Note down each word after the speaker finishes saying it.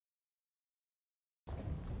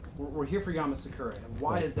we're here for Yama Sakura, and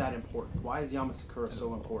why is that important? Why is Yama Sakura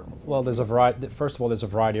so important? Well, there's a variety. First of all, there's a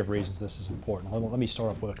variety of reasons this is important. Let me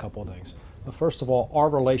start off with a couple of things. First of all, our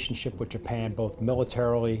relationship with Japan, both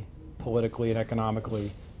militarily, politically, and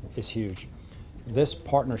economically, is huge. This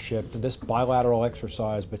partnership, this bilateral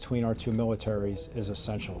exercise between our two militaries is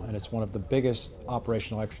essential, and it's one of the biggest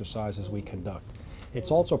operational exercises we conduct. It's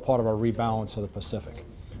also part of our rebalance of the Pacific,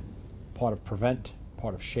 part of prevent,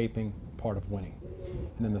 part of shaping, part of winning.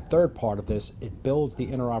 And then the third part of this, it builds the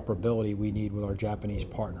interoperability we need with our Japanese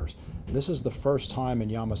partners. This is the first time in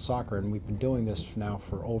Yama Sakura, and we've been doing this now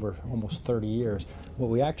for over almost 30 years, where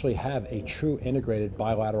we actually have a true integrated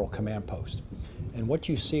bilateral command post. And what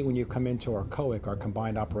you see when you come into our COIC, our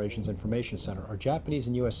Combined Operations Information Center, are Japanese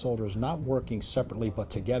and U.S. soldiers not working separately but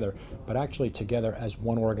together, but actually together as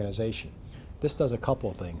one organization. This does a couple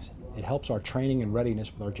of things. It helps our training and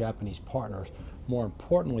readiness with our Japanese partners. More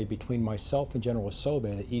importantly, between myself and General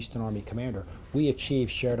Sobe, the Eastern Army commander, we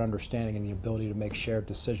achieve shared understanding and the ability to make shared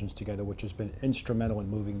decisions together, which has been instrumental in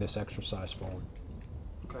moving this exercise forward.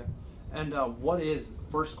 Okay. And what is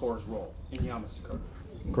First Corps' role in Yama Sakura?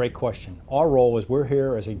 Great question. Our role is we're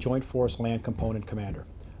here as a Joint Force Land Component Commander.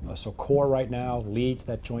 So Corps right now leads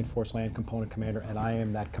that Joint Force Land Component Commander, and I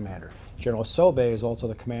am that commander. General Sobe is also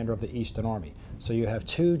the commander of the Eastern Army. So you have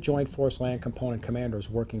two Joint Force Land Component Commanders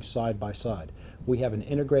working side by side. We have an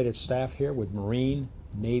integrated staff here with Marine,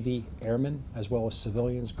 Navy, Airmen, as well as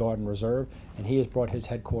civilians, Guard and Reserve, and he has brought his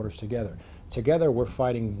headquarters together. Together we're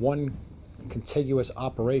fighting one contiguous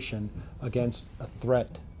operation against a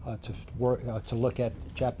threat to look at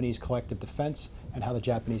Japanese collective defense and how the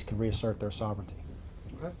Japanese can reassert their sovereignty.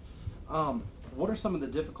 Okay. What are some of the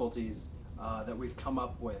difficulties that we've come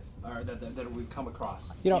up with, or that we've come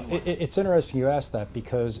across? You know, it's interesting you ask that,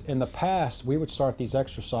 because in the past we would start these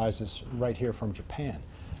exercises right here from Japan.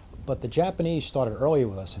 But the Japanese started earlier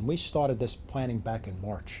with us, and we started this planning back in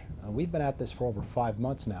March. We've been at this for over 5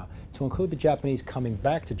 months now, to include the Japanese coming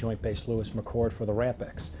back to Joint Base Lewis McChord for the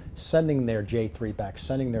RAMP-X, sending their J3 back,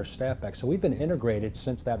 sending their staff back. So we've been integrated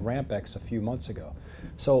since that RAMP-X a few months ago.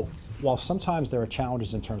 So while sometimes there are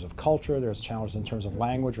challenges in terms of culture, there's challenges in terms of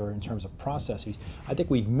language or in terms of processes, I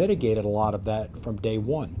think we've mitigated a lot of that from day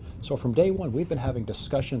one. So from day one, we've been having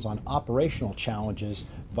discussions on operational challenges,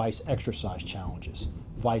 vice exercise challenges,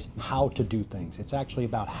 vice how to do things. It's actually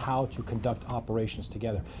about how to conduct operations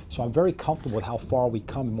together. So I'm very comfortable with how far we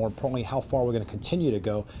come, and more importantly, how far we're going to continue to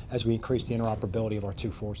go as we increase the interoperability of our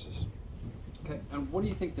two forces. Okay, and what do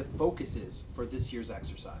you think the focus is for this year's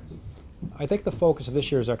exercise? I think the focus of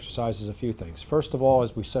this year's exercise is a few things. First of all,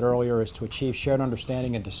 as we said earlier, is to achieve shared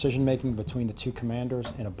understanding and decision-making between the two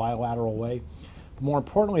commanders in a bilateral way. But more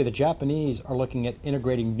importantly, the Japanese are looking at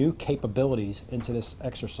integrating new capabilities into this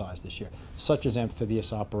exercise this year, such as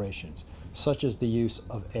amphibious operations, such as the use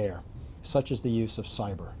of air, such as the use of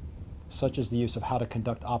cyber, such as the use of how to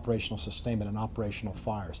conduct operational sustainment and operational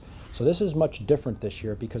fires. So this is much different this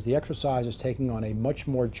year because the exercise is taking on a much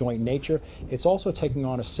more joint nature. It's also taking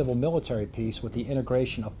on a civil military piece with the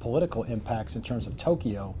integration of political impacts in terms of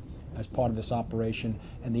Tokyo as part of this operation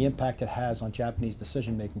and the impact it has on Japanese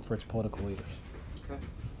decision making for its political leaders. Okay.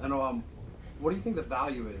 And what do you think the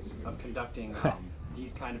value is of conducting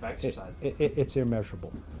these kind of exercises? It's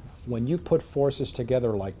immeasurable. When you put forces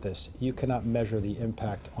together like this, you cannot measure the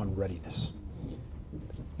impact on readiness.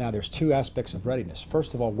 Now, there's two aspects of readiness.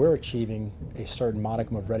 First of all, we're achieving a certain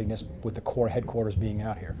modicum of readiness with the Corps headquarters being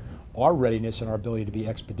out here. Our readiness and our ability to be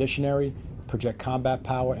expeditionary, project combat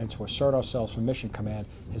power, and to assert ourselves from mission command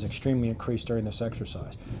has extremely increased during this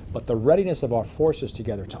exercise. But the readiness of our forces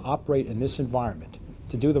together to operate in this environment,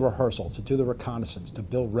 to do the rehearsal, to do the reconnaissance, to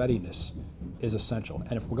build readiness is essential.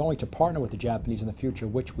 And if we're going to partner with the Japanese in the future,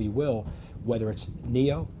 which we will, whether it's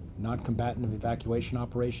NEO, non-combatant evacuation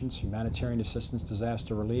operations, humanitarian assistance,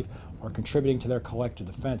 disaster relief, or contributing to their collective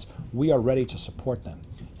defense, we are ready to support them.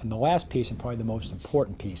 And the last piece, and probably the most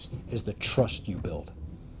important piece, is the trust you build.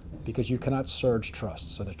 Because you cannot surge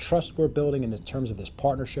trust. So the trust we're building in the terms of this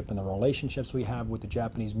partnership and the relationships we have with the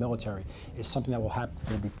Japanese military is something that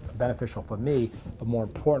will be beneficial for me, but more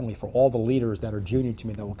importantly for all the leaders that are junior to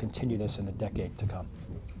me that will continue this in the decade to come.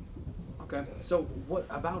 Okay, so what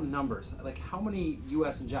about numbers? Like how many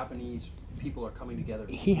U.S. and Japanese people are coming together?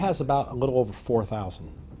 He has about a little over 4,000.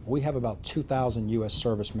 We have about 2,000 U.S.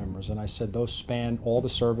 service members, and I said those span all the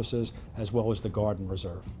services as well as the Guard and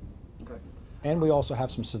Reserve. Okay. And we also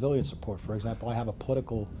have some civilian support. For example, I have a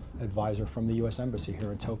political advisor from the U.S. Embassy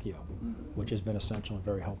here in Tokyo, which has been essential and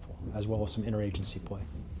very helpful, as well as some interagency play.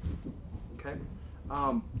 Okay.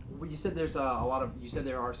 well, you said there's a lot of. You said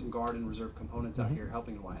there are some Guard and Reserve components out here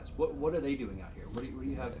helping in YS. What are they doing out here? What do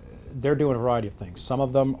you have? They're doing a variety of things. Some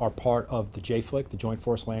of them are part of the JFLC, the Joint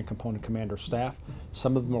Force Land Component Commander staff.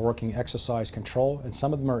 Some of them are working exercise control, and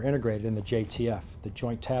some of them are integrated in the JTF, the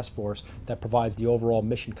Joint Task Force that provides the overall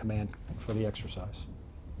mission command for the exercise.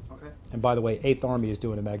 Okay. And by the way, 8th Army is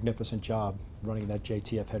doing a magnificent job running that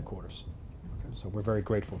JTF headquarters. Okay. So we're very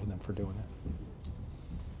grateful to them for doing that.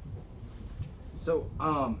 So,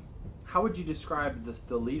 how would you describe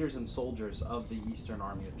the leaders and soldiers of the Eastern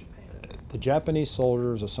Army of Japan? The Japanese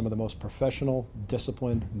soldiers are some of the most professional,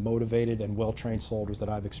 disciplined, motivated, and well-trained soldiers that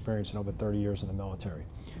I've experienced in over 30 years in the military.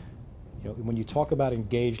 You know, when you talk about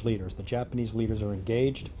engaged leaders, the Japanese leaders are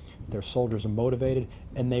engaged, their soldiers are motivated,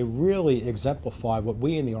 and they really exemplify what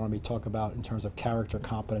we in the Army talk about in terms of character,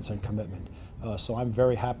 competence, and commitment. So I'm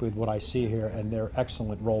very happy with what I see here, and they're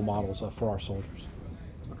excellent role models for our soldiers.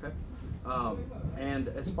 Okay. And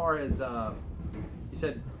as far as, you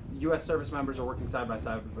said U.S. service members are working side by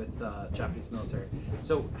side with Japanese military.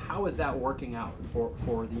 So how is that working out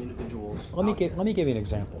for the individuals? Let me give you an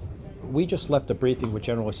example. We just left a briefing with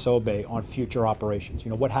General Isobe on future operations. You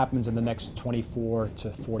know, what happens in the next 24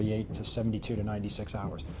 to 48 to 72 to 96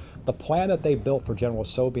 hours. The plan that they built for General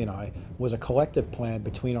Isobe and I was a collective plan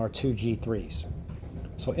between our two G3s.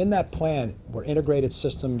 So in that plan were integrated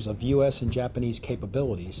systems of U.S. and Japanese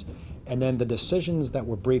capabilities, and then the decisions that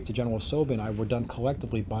were briefed to General Isobe and I were done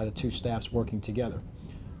collectively by the two staffs working together.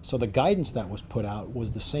 So the guidance that was put out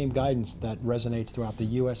was the same guidance that resonates throughout the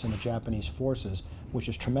U.S. and the Japanese forces, which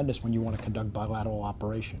is tremendous when you want to conduct bilateral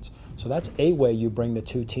operations. So that's a way you bring the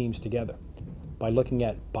two teams together, by looking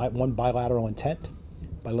at one bilateral intent,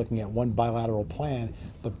 by looking at one bilateral plan,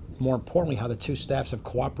 but more importantly, how the two staffs have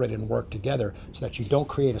cooperated and worked together so that you don't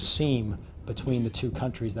create a seam between the two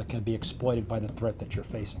countries that can be exploited by the threat that you're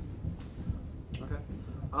facing. Okay.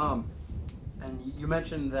 And you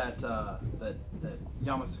mentioned that that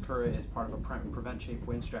Yama Sakura is part of a prevent, shape,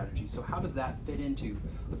 win strategy. So how does that fit into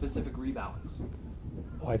the Pacific Rebalance?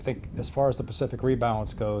 Well, I think as far as the Pacific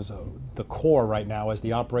Rebalance goes, the core right now, as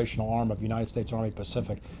the operational arm of the United States Army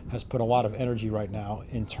Pacific, has put a lot of energy right now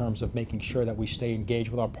in terms of making sure that we stay engaged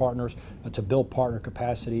with our partners, to build partner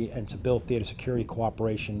capacity and to build theater security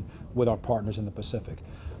cooperation with our partners in the Pacific.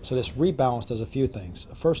 So this rebalance does a few things.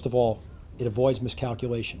 First of all, it avoids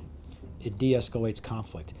miscalculation. It de-escalates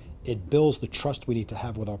conflict. It builds the trust we need to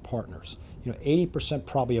have with our partners. You know, 80%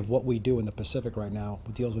 probably of what we do in the Pacific right now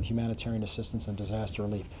deals with humanitarian assistance and disaster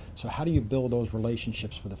relief. So how do you build those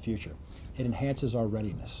relationships for the future? It enhances our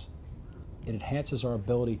readiness. It enhances our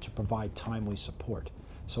ability to provide timely support.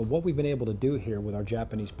 So what we've been able to do here with our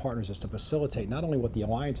Japanese partners is to facilitate not only what the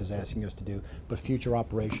alliance is asking us to do, but future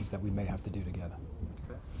operations that we may have to do together.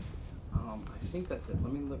 Okay. I think that's it.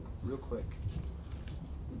 Let me look real quick.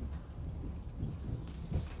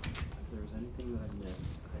 If there's anything that I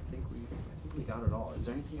missed, I think we got it all. Is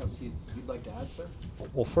there anything else you'd like to add, sir?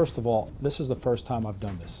 Well, first of all, this is the first time I've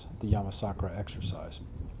done this, the Yama Sakura exercise.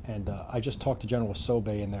 And I just talked to General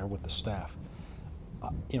Isobe in there with the staff.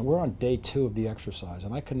 You know, we're on day 2 of the exercise,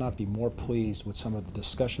 and I could not be more pleased with some of the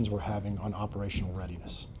discussions we're having on operational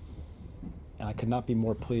readiness. And I could not be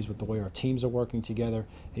more pleased with the way our teams are working together.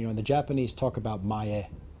 And, you know, and the Japanese talk about mae,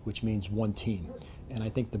 which means one team. And I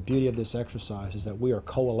think the beauty of this exercise is that we are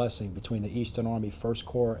coalescing between the Eastern Army First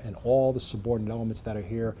Corps and all the subordinate elements that are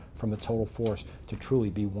here from the total force to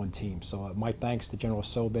truly be one team. So my thanks to General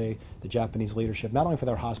Isobe, the Japanese leadership, not only for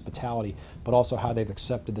their hospitality, but also how they've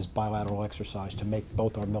accepted this bilateral exercise to make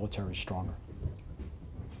both our militaries stronger.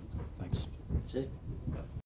 Thanks. That's it.